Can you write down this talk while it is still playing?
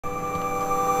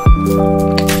Alright,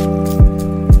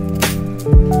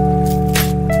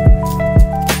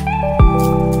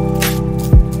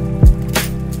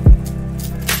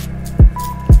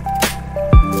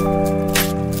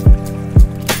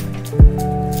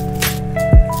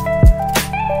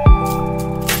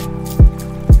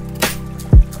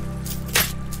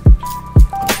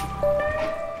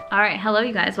 hello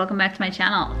you guys, welcome back to my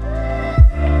channel.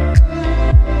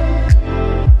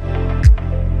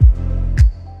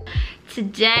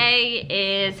 Today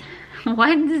is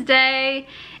Wednesday.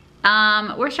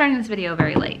 We're starting this video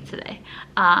very late today.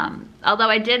 Although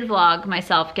I did vlog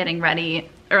myself getting ready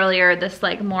earlier this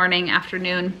morning,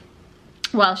 afternoon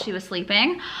while she was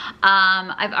sleeping.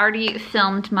 I've already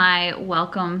filmed my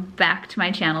welcome back to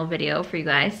my channel video for you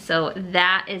guys. So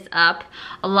that is up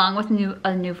along with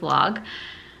a new vlog.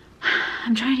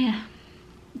 I'm trying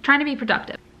to be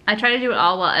productive. I try to do it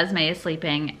all while Esme is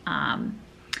sleeping,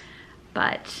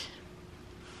 but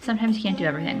sometimes you can't do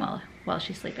everything while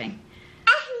she's sleeping.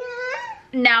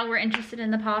 Now we're interested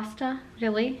in the pasta?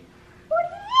 Really?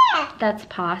 That's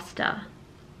pasta.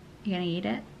 You gonna eat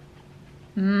it?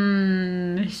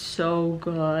 Mmm, so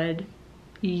good.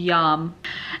 Yum.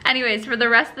 Anyways, for the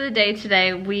rest of the day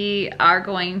today, we are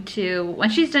going to,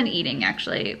 when she's done eating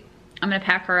actually, I'm gonna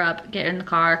pack her up, get in the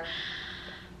car.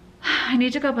 I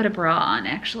need to go put a bra on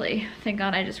actually. Thank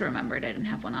God I just remembered I didn't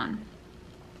have one on.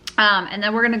 And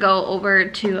then we're gonna go over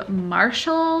to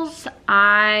Marshall's.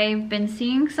 I've been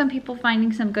seeing some people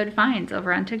finding some good finds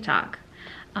over on TikTok.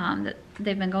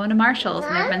 They've been going to Marshall's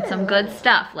and there've been some good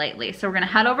stuff lately. So we're gonna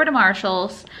head over to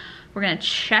Marshall's. We're gonna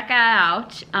check it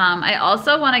out. I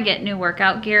also wanna get new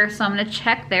workout gear, so I'm gonna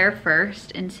check there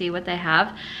first and see what they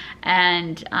have.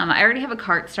 And I already have a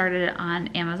cart started on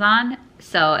Amazon,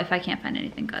 so if I can't find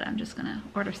anything good, I'm just gonna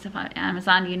order stuff on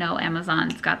Amazon. You know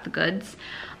Amazon's got the goods.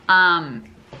 I'm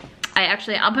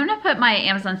gonna put my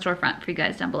Amazon storefront for you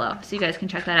guys down below, so you guys can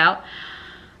check that out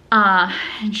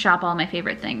and shop all my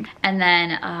favorite things. And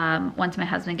then once my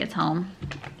husband gets home,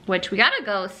 which we gotta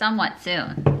go somewhat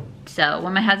soon. So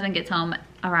when my husband gets home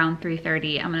around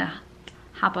 3:30, I'm gonna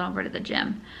hop on over to the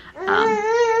gym.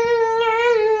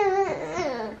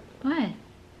 What?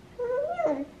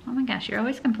 Oh my gosh, you're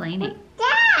always complaining.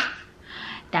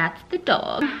 That's the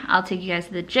dog. I'll take you guys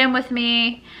to the gym with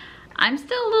me. I'm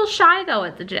still a little shy though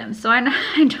at the gym, so I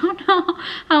don't know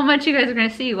how much you guys are gonna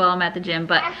see while I'm at the gym,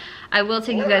 but I will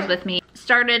take you guys with me.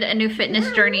 Started a new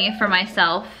fitness journey for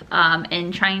myself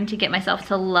and trying to get myself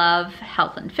to love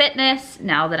health and fitness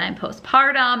now that I'm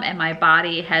postpartum and my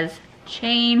body has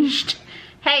changed.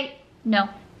 Hey, no.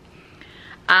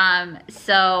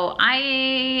 So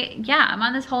I'm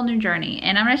on this whole new journey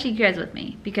and I'm gonna take you guys with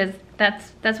me because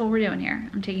that's what we're doing here.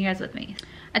 I'm taking you guys with me.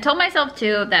 I told myself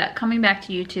too that coming back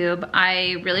to YouTube,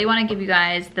 I really want to give you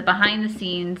guys the behind the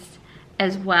scenes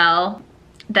as well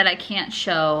that I can't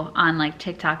show on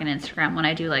TikTok and Instagram when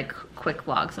I do quick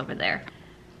vlogs over there.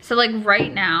 So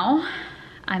right now,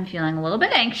 I'm feeling a little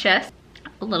bit anxious,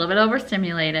 a little bit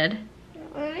overstimulated.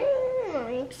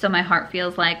 So my heart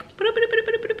feels like bloop, bloop, bloop,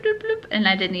 bloop, bloop, bloop, bloop, and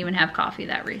I didn't even have coffee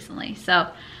that recently. So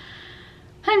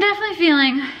I'm definitely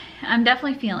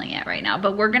feeling it right now,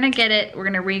 but we're gonna get it, we're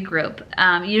gonna regroup.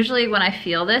 Usually when I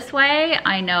feel this way,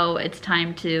 I know it's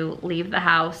time to leave the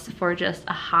house for just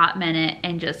a hot minute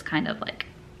and just kind of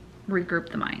regroup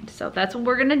the mind. So that's what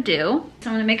we're gonna do. So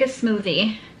I'm gonna make a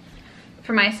smoothie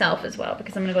for myself as well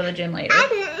because I'm gonna go to the gym later.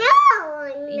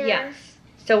 Yes.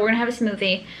 So we're gonna have a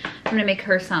smoothie. I'm gonna make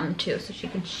her some too so she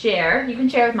can share. You can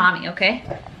share with mommy, okay?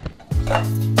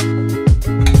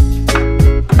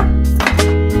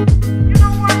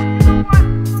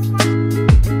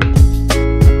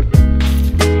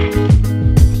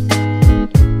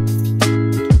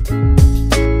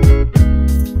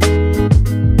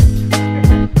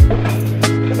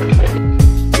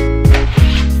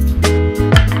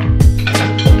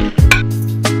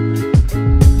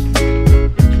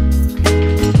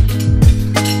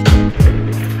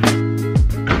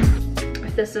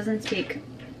 This doesn't speak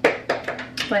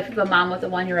life of a mom with a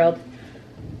 1-year-old.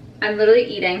 I'm literally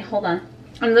eating, hold on.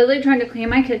 I'm literally trying to clean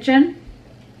my kitchen,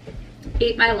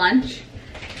 eat my lunch,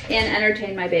 and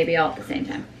entertain my baby all at the same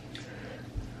time.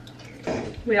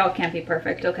 We all can't be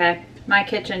perfect, okay? My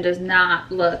kitchen does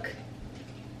not look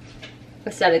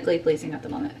aesthetically pleasing at the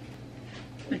moment.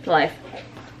 It's life,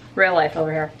 real life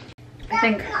over here. I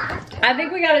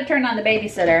think we gotta turn on the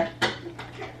babysitter.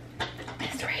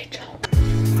 It's Rachel.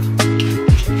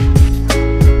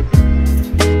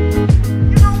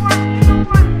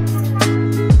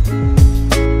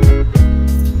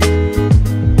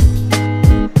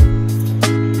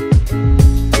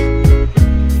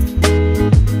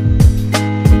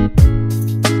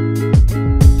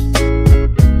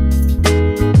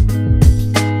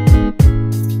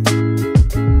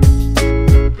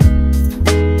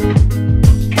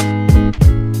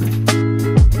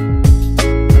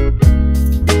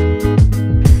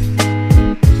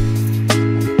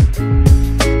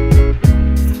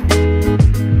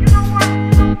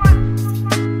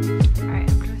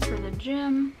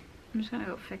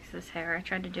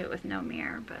 tried to do it with no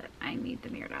mirror, but I need the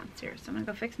mirror downstairs. So I'm gonna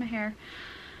go fix my hair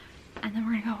and then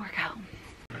we're gonna go work out.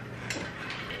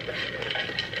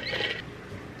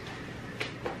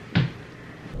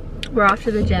 We're off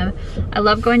to the gym. I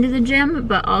love going to the gym,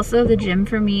 but also the gym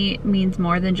for me means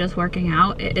more than just working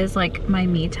out. It is like my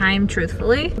me time,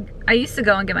 truthfully. I used to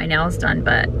go and get my nails done,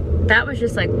 but that was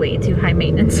just like way too high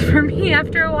maintenance for me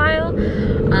after a while.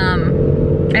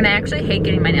 And I actually hate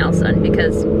getting my nails done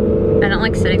because I don't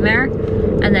like sitting there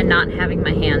and then not having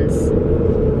my hands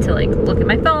to like look at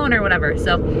my phone or whatever.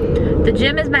 So the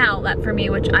gym is my outlet for me,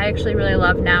 which I actually really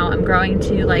love now. I'm growing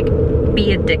to like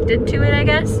be addicted to it, I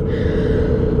guess.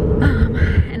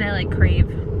 And I like crave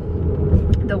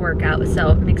the workout, so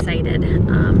I'm excited.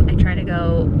 I try to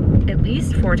go at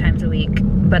least 4 times a week,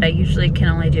 but I usually can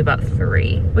only do about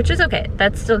 3, which is okay.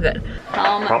 That's still good.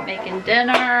 Home making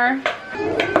dinner.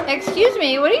 Excuse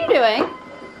me, what are you doing?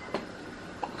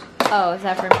 Oh, is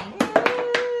that for me?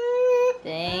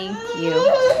 Thank you.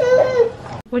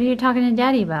 What are you talking to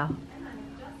Daddy about?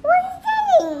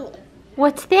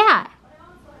 What's that?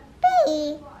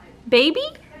 Baby. Baby?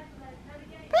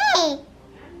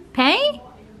 Pay?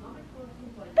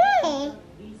 Can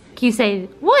you say,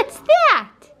 what's that?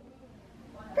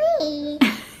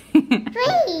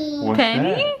 What's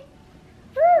Penny?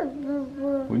 that?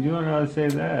 Would you know how to say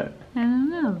that? I don't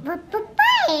know. What's that?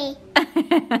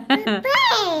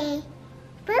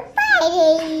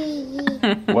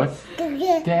 What's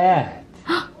that?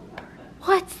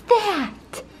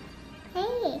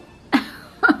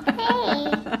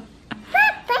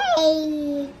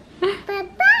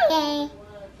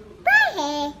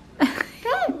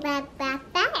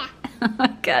 Oh my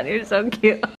God, you're so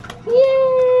cute. Yay!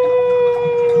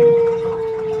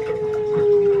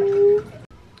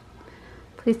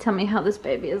 Please tell me how this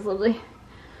baby is, Lily.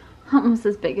 Almost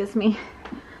as big as me.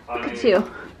 Look at you.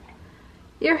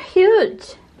 You're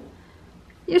huge.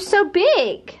 You're so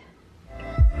big.